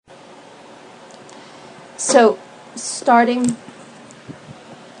So, starting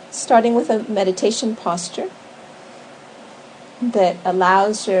with a meditation posture that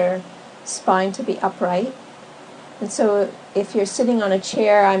allows your spine to be upright. And so if you're sitting on a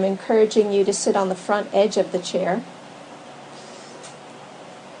chair, I'm encouraging you to sit on the front edge of the chair.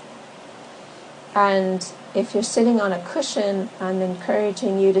 And if you're sitting on a cushion, I'm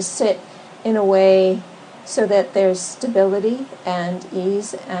encouraging you to sit in a way so that there's stability and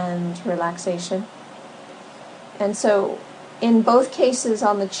ease and relaxation. And so in both cases,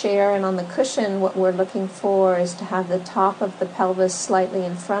 on the chair and on the cushion, what we're looking for is to have the top of the pelvis slightly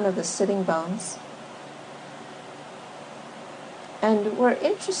in front of the sitting bones. And we're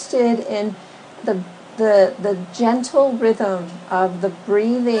interested in the gentle rhythm of the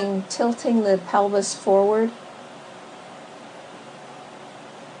breathing, tilting the pelvis forward,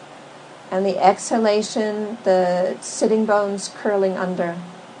 and the exhalation, the sitting bones curling under.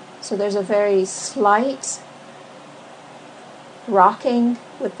 So there's a very slight rocking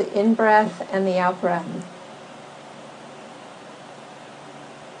with the in-breath and the out-breath.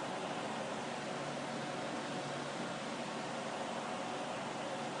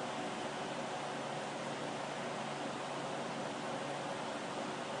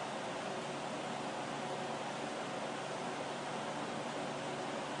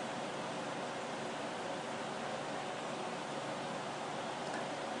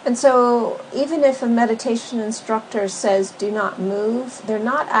 And so even if a meditation instructor says do not move, they're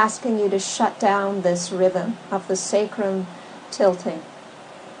not asking you to shut down this rhythm of the sacrum tilting.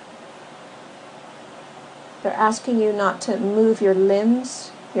 They're asking you not to move your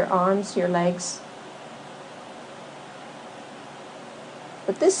limbs, your arms, your legs.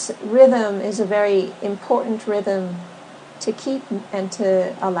 But this rhythm is a very important rhythm to keep and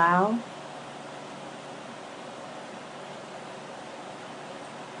to allow.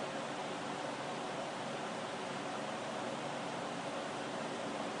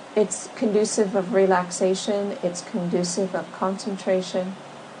 It's conducive of relaxation, it's conducive of concentration,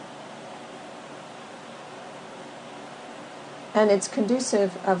 and it's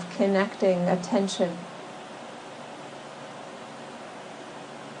conducive of connecting attention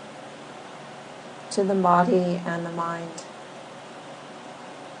to the body and the mind.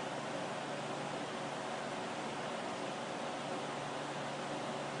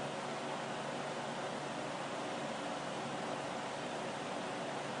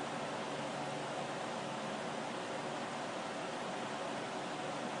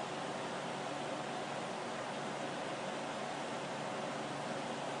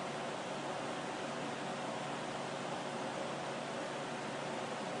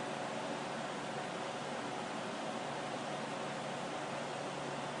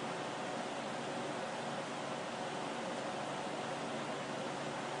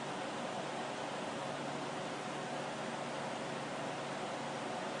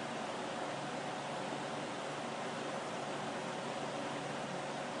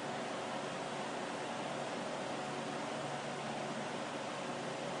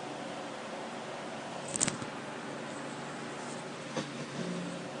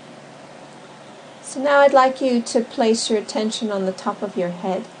 So now I'd like you to place your attention on the top of your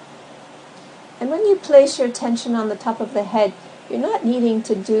head. And when you place your attention on the top of the head, you're not needing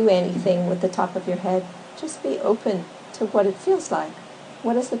to do anything with the top of your head. Just be open to what it feels like.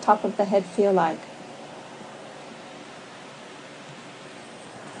 What does the top of the head feel like?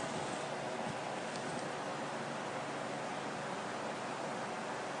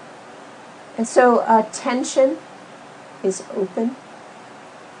 And so attention is open.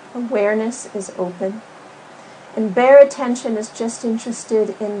 Awareness is open. And bare attention is just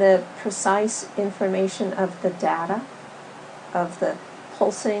interested in the precise information of the data, of the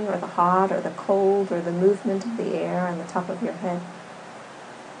pulsing or the hot or the cold or the movement of the air on the top of your head.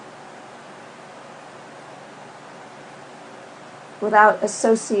 Without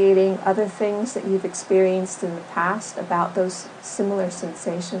associating other things that you've experienced in the past about those similar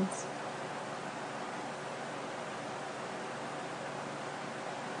sensations.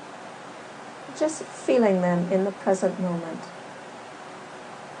 Just feeling them in the present moment.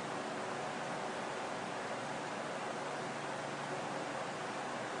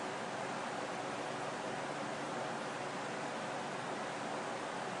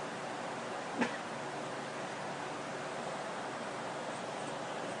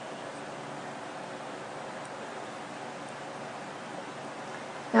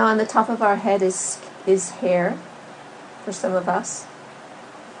 Now on the top of our head is hair for some of us.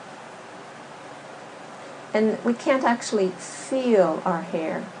 And we can't actually feel our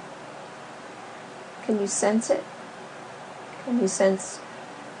hair. Can you sense it? Can you sense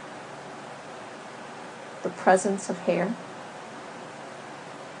the presence of hair.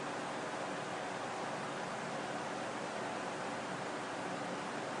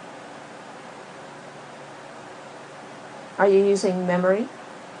 Are you using memory?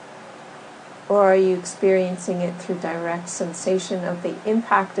 Or are you experiencing it through direct sensation of the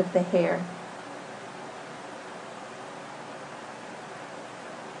impact of the hair?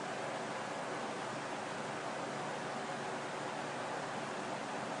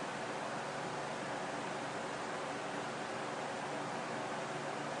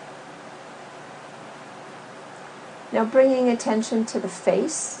 Now bringing attention to the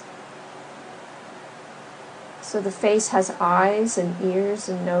face. So the face has eyes and ears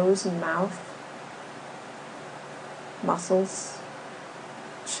and nose and mouth, muscles,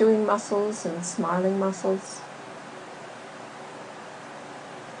 chewing muscles and smiling muscles.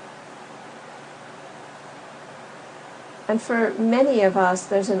 And for many of us,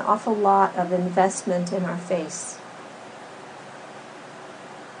 there's an awful lot of investment in our face.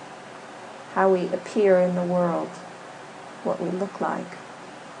 How we appear in the world, what we look like,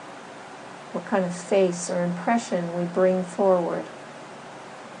 what kind of face or impression we bring forward.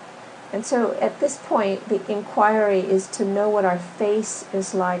 And so at this point, the inquiry is to know what our face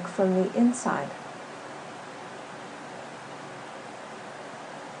is like from the inside.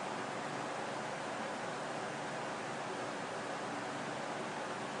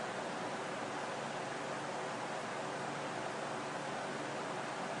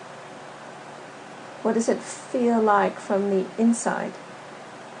 What does it feel like from the inside?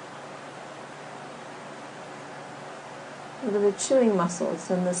 What do the chewing muscles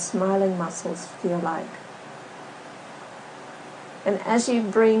and the smiling muscles feel like? And as you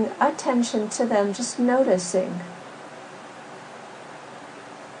bring attention to them, just noticing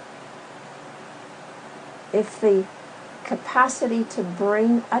if the capacity to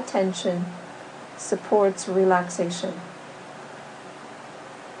bring attention supports relaxation.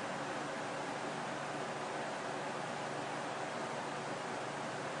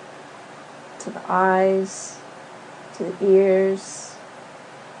 To the eyes, to the ears,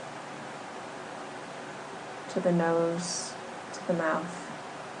 to the nose, to the mouth.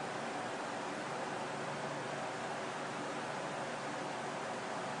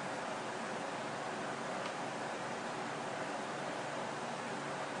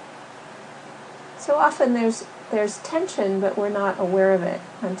 So often there's tension, but we're not aware of it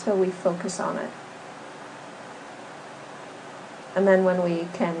until we focus on it. And then when we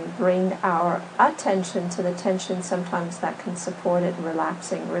can bring our attention to the tension, sometimes that can support it,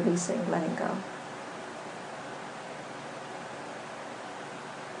 relaxing, releasing, letting go.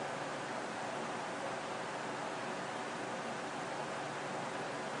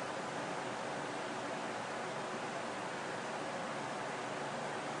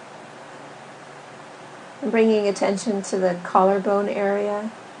 And bringing attention to the collarbone area.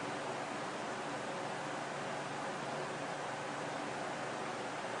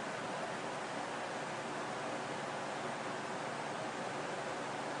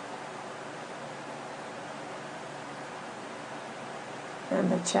 And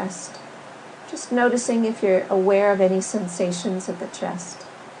the chest. Just noticing if you're aware of any sensations of the chest.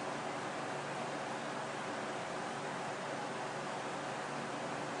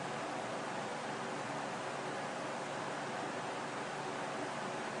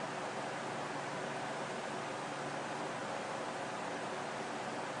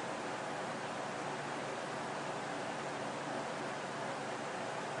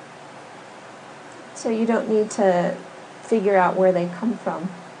 So you don't need to figure out where they come from.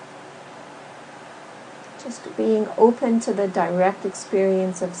 Just being open to the direct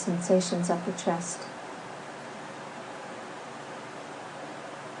experience of sensations of the chest.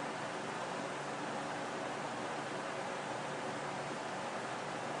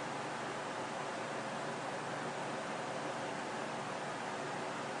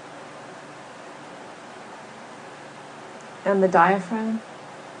 And the diaphragm.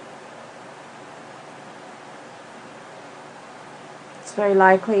 It's very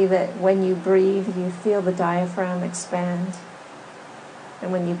likely that when you breathe, you feel the diaphragm expand.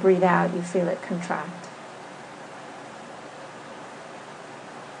 And when you breathe out, you feel it contract.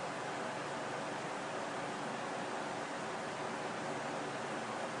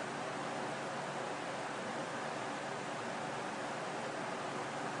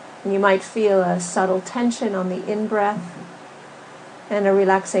 And you might feel a subtle tension on the in-breath and a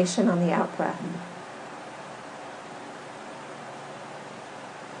relaxation on the out-breath.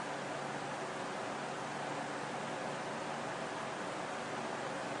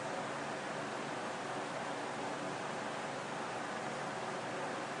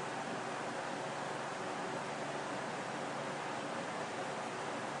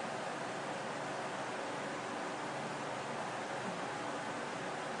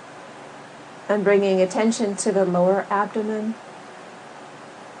 And bringing attention to the lower abdomen.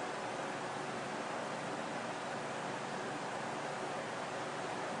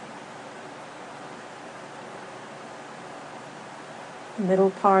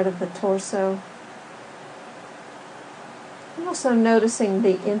 Middle part of the torso. And also noticing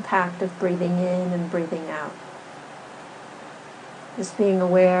the impact of breathing in and breathing out. Just being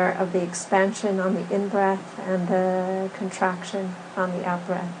aware of the expansion on the in-breath and the contraction on the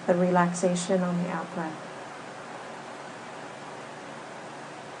out-breath, the relaxation on the out-breath.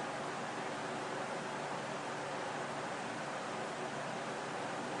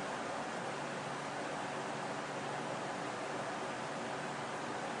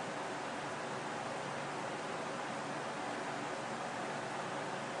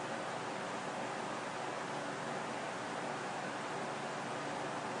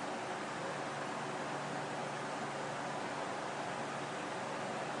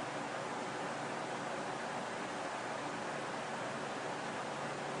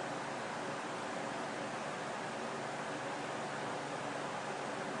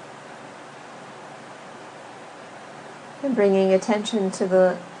 And bringing attention to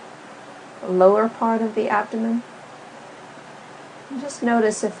the lower part of the abdomen. And just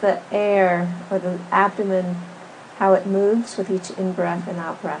notice if the air or the abdomen, how it moves with each in-breath and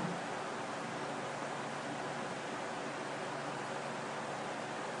out-breath.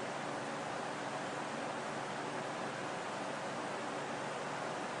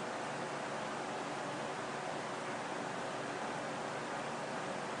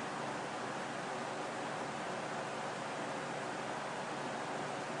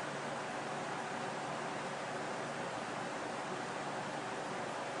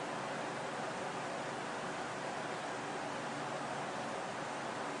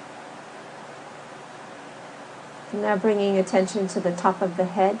 And now bringing attention to the top of the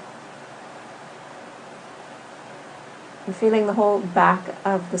head. And feeling the whole back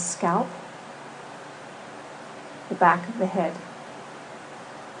of the scalp, the back of the head.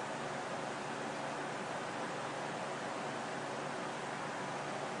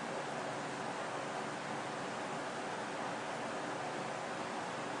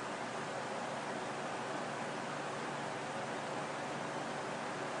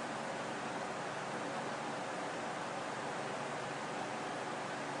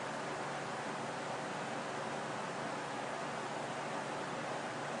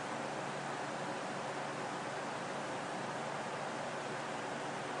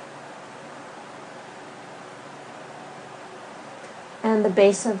 And the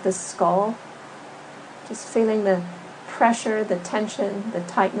base of the skull, just feeling the pressure, the tension, the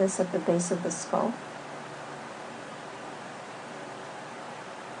tightness at the base of the skull.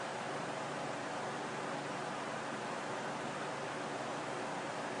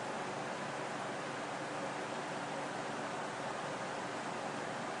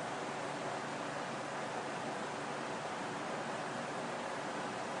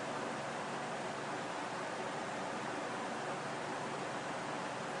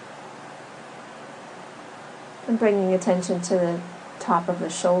 And bringing attention to the top of the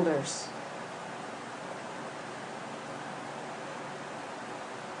shoulders.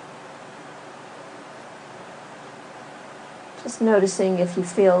 Just noticing if you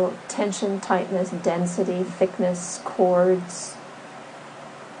feel tension, tightness, density, thickness, cords,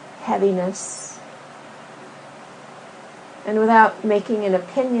 heaviness. And without making an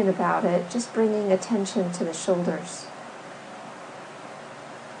opinion about it, just bringing attention to the shoulders.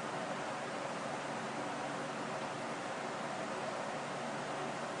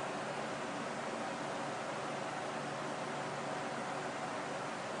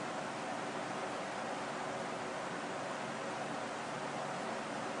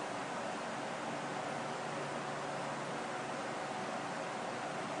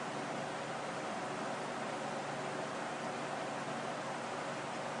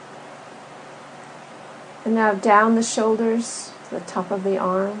 And now down the shoulders to the top of the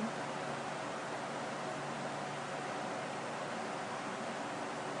arm.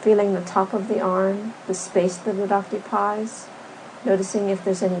 Feeling the top of the arm, the space that it occupies. Noticing if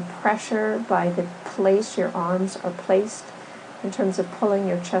there's any pressure by the place your arms are placed in terms of pulling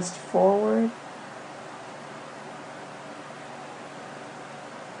your chest forward.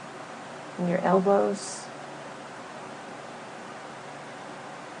 And your elbows.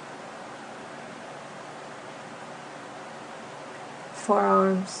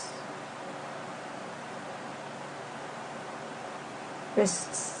 Forearms,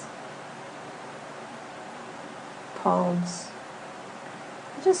 wrists, palms.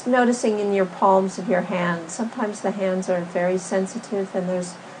 Just noticing in your palms of your hands. Sometimes the hands are very sensitive and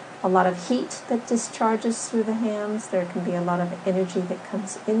there's a lot of heat that discharges through the hands. There can be a lot of energy that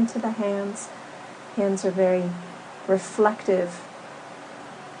comes into the hands. Hands are very reflective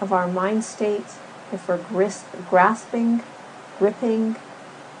of our mind state. If we're grasping, gripping,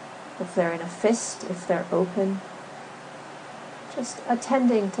 if they're in a fist, if they're open. Just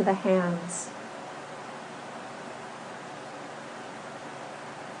attending to the hands.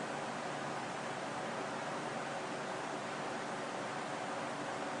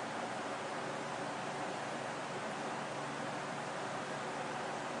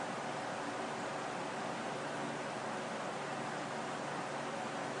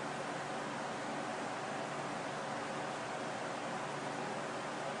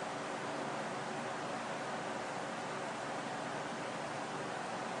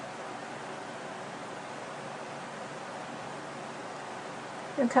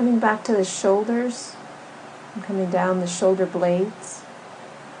 And coming back to the shoulders, and coming down the shoulder blades.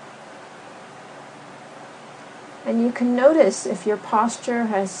 And you can notice if your posture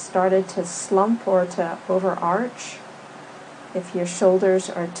has started to slump or to overarch, if your shoulders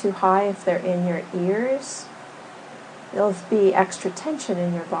are too high, if they're in your ears, there'll be extra tension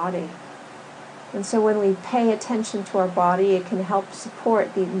in your body. And so when we pay attention to our body, it can help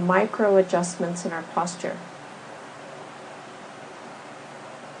support the micro adjustments in our posture.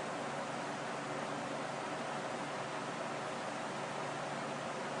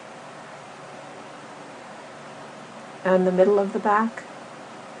 And the middle of the back.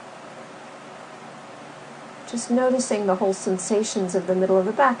 Just noticing the whole sensations of the middle of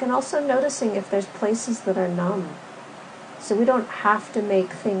the back, and also noticing if there's places that are numb. So we don't have to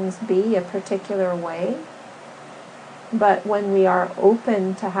make things be a particular way, but when we are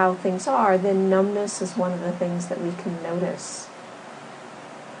open to how things are, then numbness is one of the things that we can notice.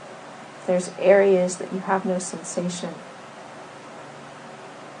 If there's areas that you have no sensation.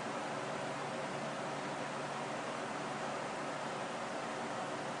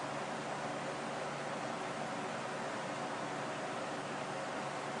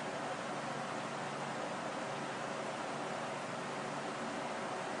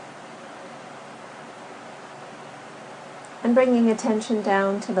 And bringing attention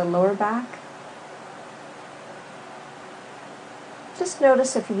down to the lower back. Just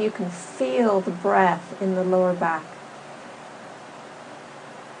notice if you can feel the breath in the lower back.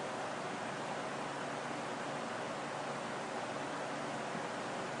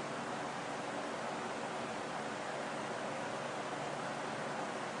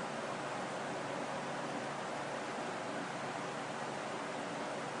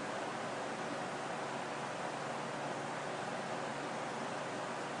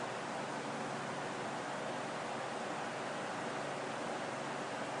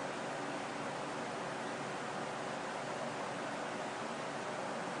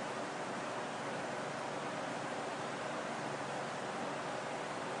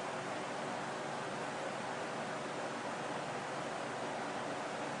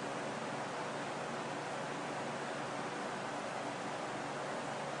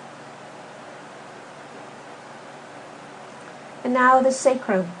 And now the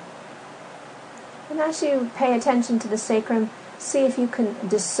sacrum. And as you pay attention to the sacrum, see if you can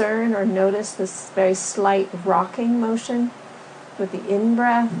discern or notice this very slight rocking motion with the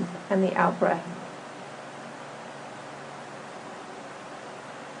in-breath and the out-breath.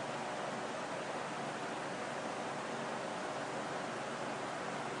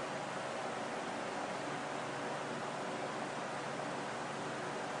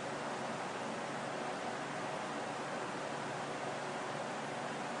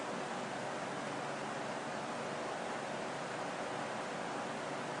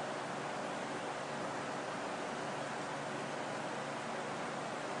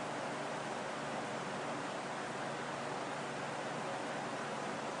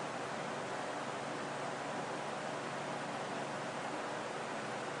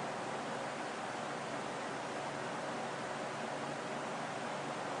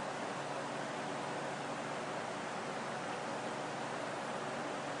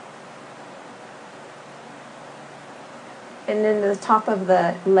 And then the top of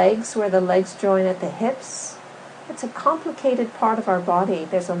the legs, where the legs join at the hips, it's a complicated part of our body.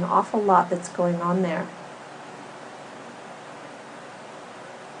 There's an awful lot that's going on there.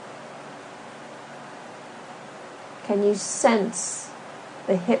 Can you sense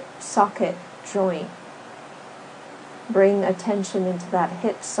the hip socket joint? Bring attention into that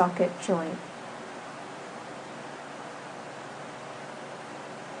hip socket joint.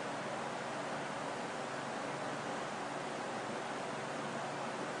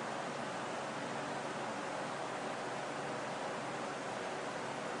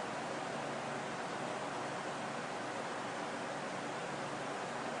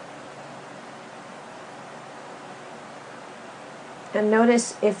 And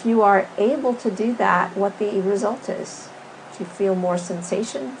notice if you are able to do that, what the result is. Do you feel more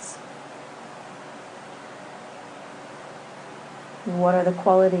sensations? And what are the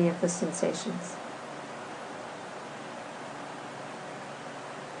quality of the sensations?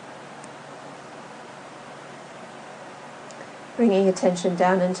 Bringing attention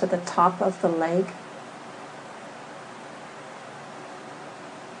down into the top of the leg.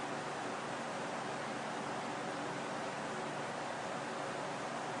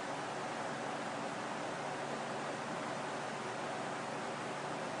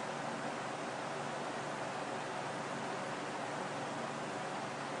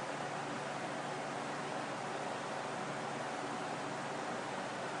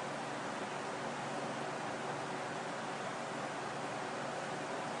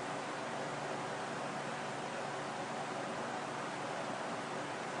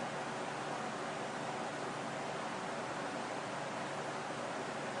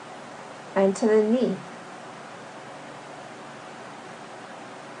 And to the knee.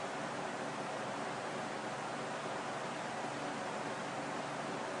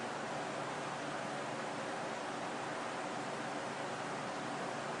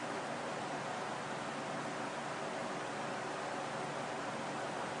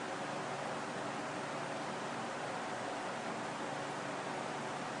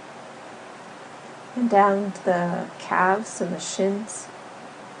 And down to the calves and the shins.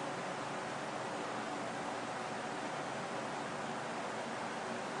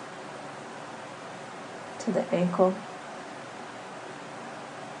 To the ankle.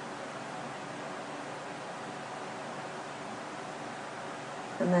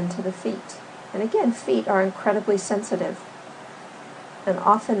 And then to the feet. And again, feet are incredibly sensitive and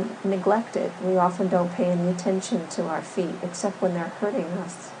often neglected. We often don't pay any attention to our feet except when they're hurting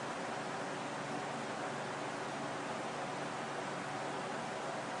us.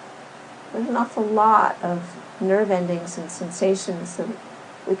 There's an awful lot of nerve endings and sensations that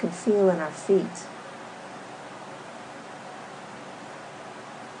we can feel in our feet.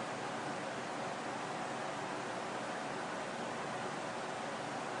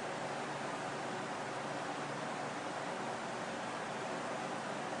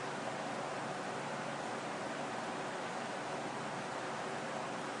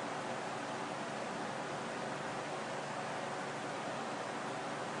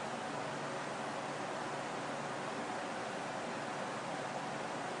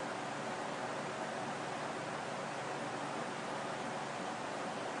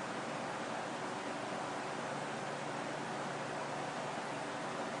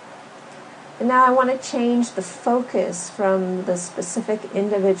 And now I want to change the focus from the specific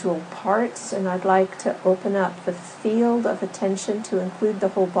individual parts, and I'd like to open up the field of attention to include the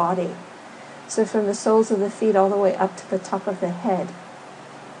whole body. So from the soles of the feet all the way up to the top of the head.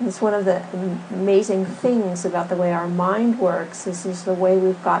 And it's one of the amazing things about the way our mind works is the way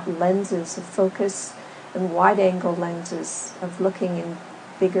we've got lenses of focus and wide-angle lenses of looking in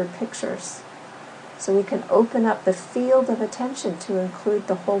bigger pictures. So we can open up the field of attention to include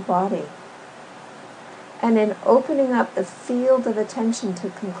the whole body. And in opening up the field of attention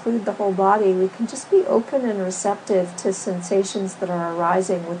to conclude the whole body, we can just be open and receptive to sensations that are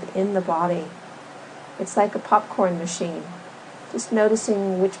arising within the body. It's like a popcorn machine, just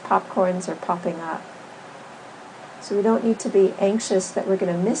noticing which popcorns are popping up. So we don't need to be anxious that we're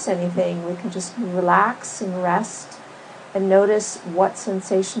going to miss anything. We can just relax and rest and notice what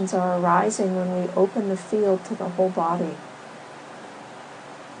sensations are arising when we open the field to the whole body.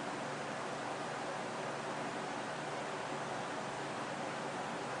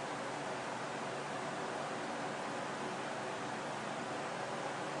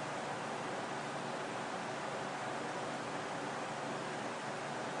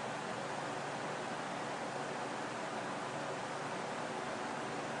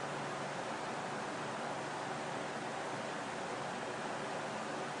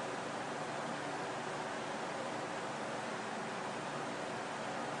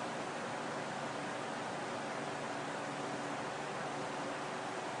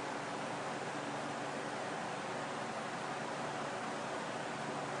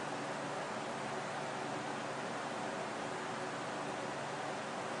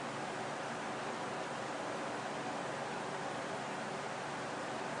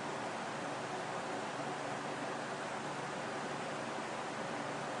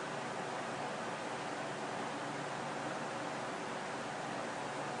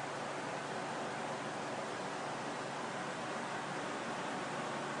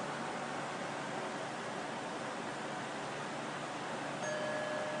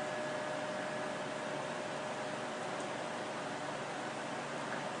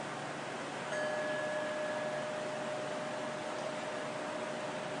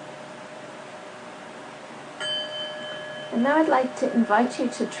 And now I'd like to invite you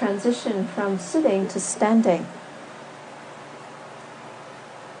to transition from sitting to standing.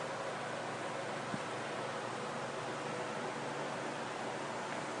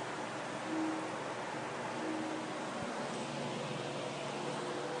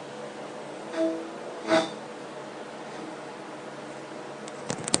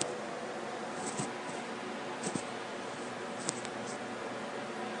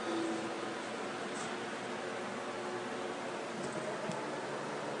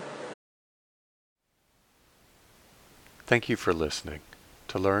 Thank you for listening.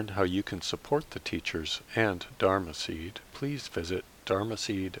 To learn how you can support the teachers and Dharma Seed, please visit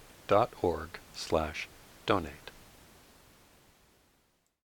dharmaseed.org/donate.